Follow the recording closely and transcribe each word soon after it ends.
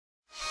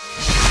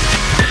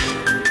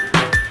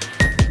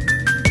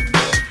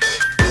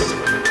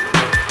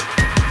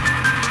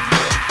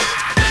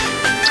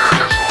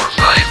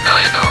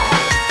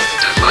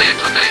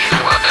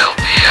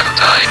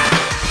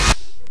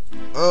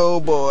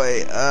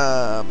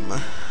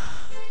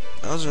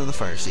Those are the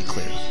fire sea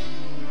clear.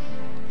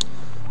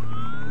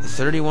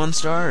 31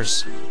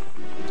 stars.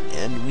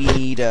 And we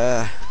need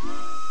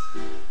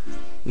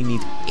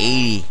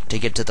 80 to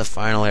get to the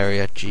final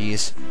area.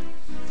 Jeez.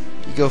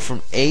 You go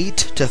from 8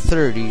 to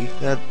 30,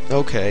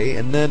 okay,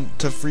 and then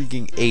to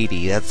freaking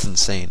 80. That's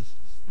insane.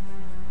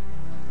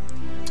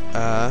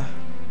 Oh,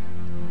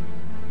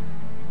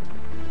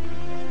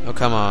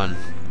 come on.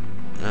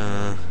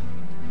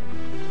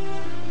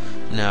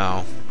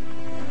 No.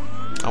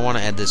 I want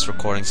to end this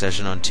recording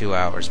session on 2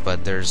 hours,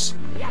 but there's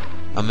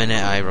a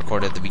minute I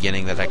recorded at the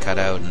beginning that I cut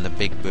out and the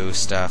big boo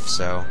stuff,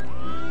 so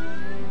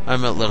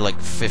I'm at like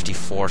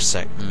 54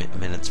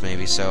 minutes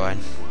maybe, so I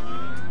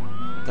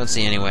don't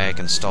see any way I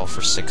can stall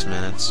for 6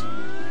 minutes.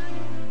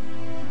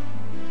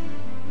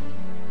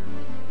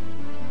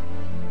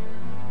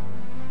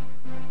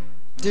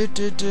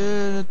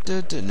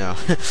 No.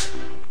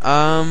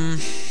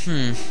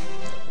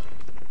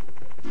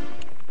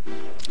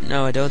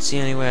 No, I don't see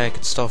any way I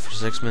could stall for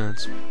 6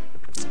 minutes.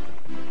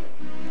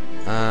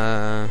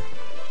 I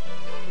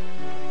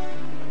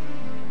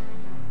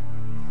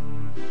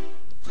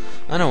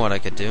know what I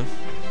could do.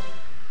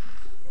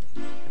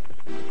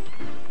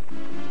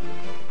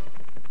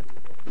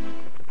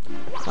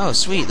 Oh,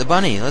 sweet, the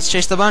bunny. Let's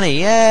chase the bunny.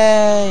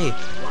 Yay!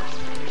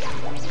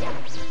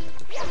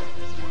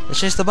 Let's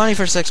chase the bunny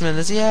for 6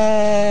 minutes.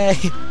 Yay!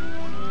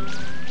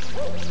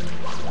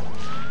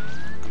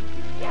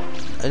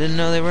 I didn't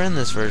know they were in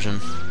this version.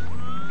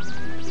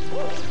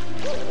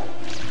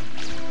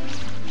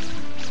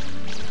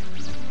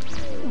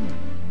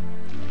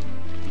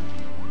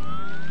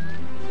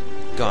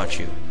 Got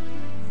you.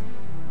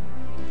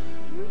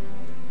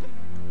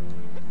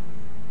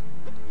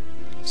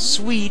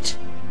 Sweet.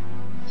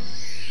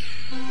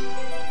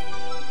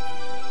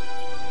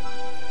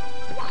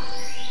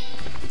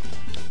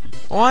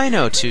 Oh, I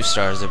know 2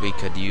 stars that we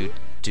could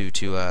do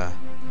to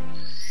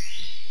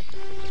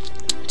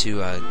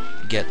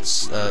get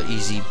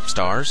easy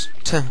stars.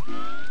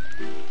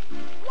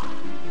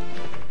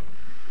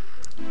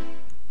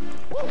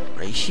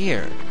 Right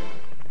here.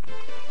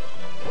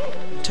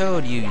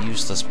 Toad, you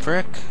useless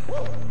prick.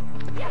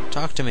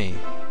 Talk to me.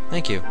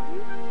 Thank you.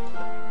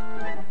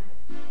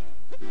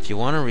 If you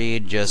want to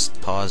read, just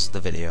pause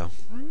the video.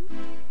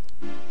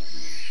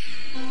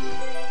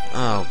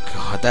 Oh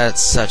god,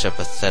 that's such a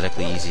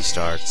pathetically easy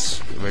start.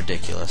 It's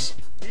ridiculous.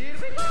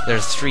 There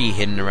are 3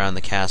 hidden around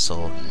the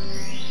castle.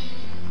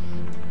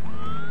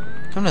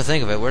 Come to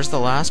think of it, where's the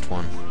last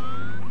one?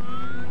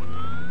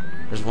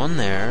 There's one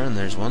there, and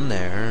there's one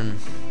there, and...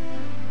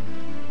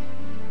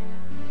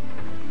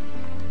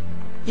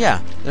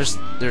 yeah, there's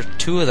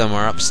 2 of them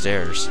are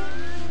upstairs.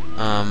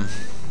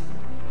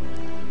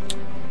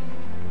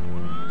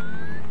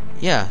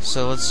 Yeah,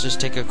 so let's just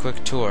take a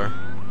quick tour.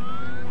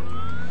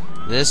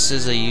 This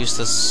is a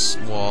useless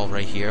wall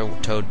right here.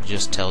 Toad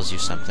just tells you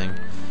something.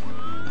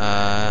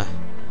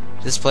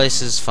 This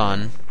place is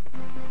fun.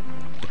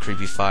 The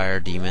creepy fire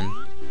demon.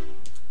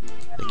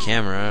 The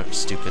camera,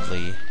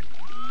 stupidly.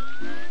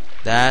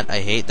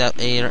 I hate that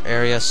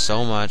area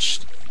so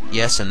much.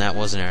 Yes, and that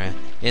was an area.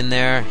 In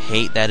there,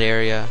 hate that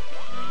area.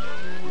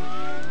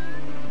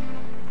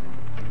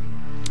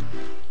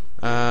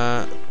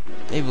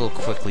 Maybe we'll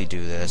quickly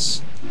do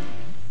this.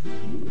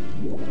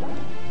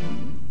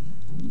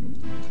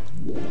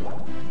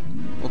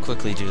 We'll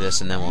quickly do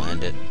this and then we'll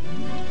end it.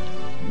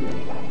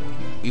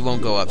 We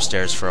won't go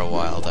upstairs for a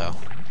while, though.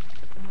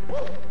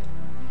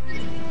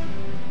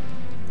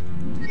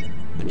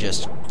 But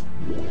just...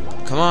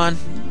 come on!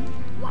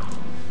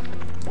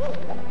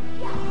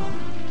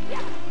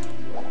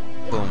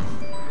 Boom.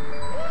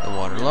 The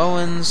water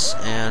lowens,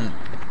 and...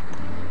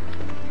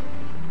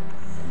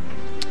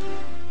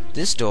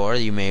 this door,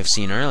 you may have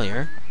seen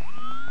earlier,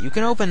 you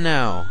can open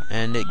now,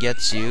 and it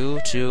gets you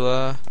to,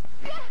 a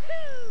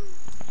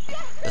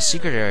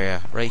secret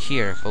area right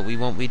here, but we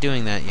won't be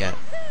doing that yet.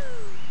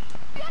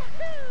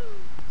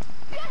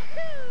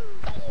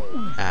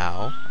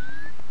 Ow.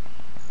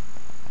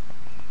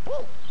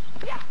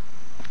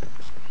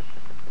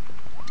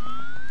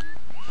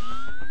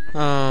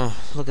 Oh,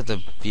 look at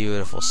the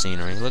beautiful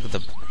scenery. Look at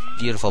the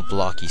beautiful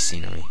blocky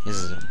scenery. This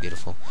is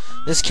beautiful.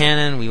 This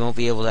cannon we won't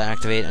be able to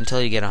activate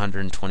until you get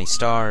 120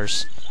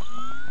 stars.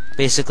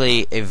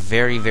 Basically, a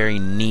very, very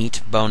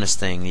neat bonus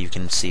thing you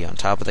can see on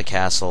top of the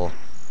castle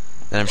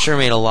that I'm sure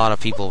made a lot of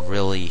people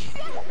really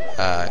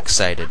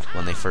excited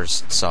when they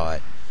first saw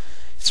it.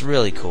 It's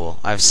really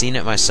cool. I've seen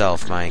it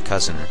myself. My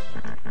cousin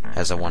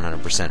has a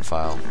 100%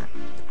 file.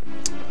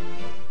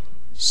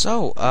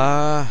 So,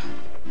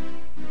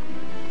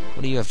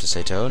 what do you have to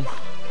say, Toad?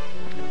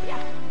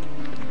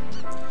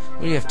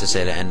 What do you have to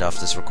say to end off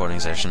this recording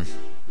session?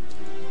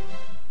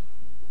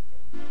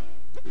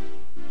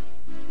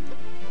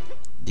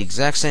 The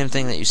exact same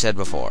thing that you said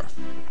before.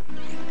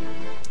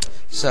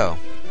 So,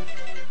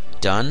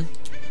 done.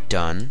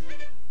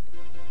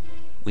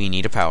 We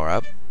need a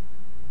power-up.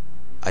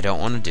 I don't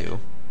want to do.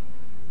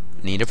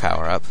 Need a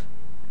power-up.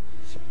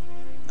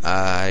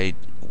 I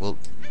will...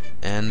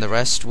 and the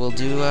rest we'll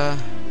do,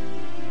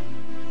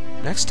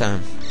 next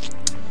time.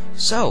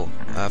 So,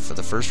 for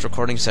the first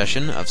recording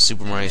session of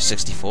Super Mario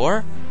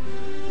 64,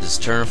 this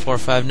is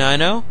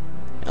Turner4590,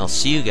 and I'll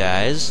see you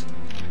guys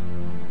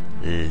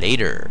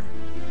later.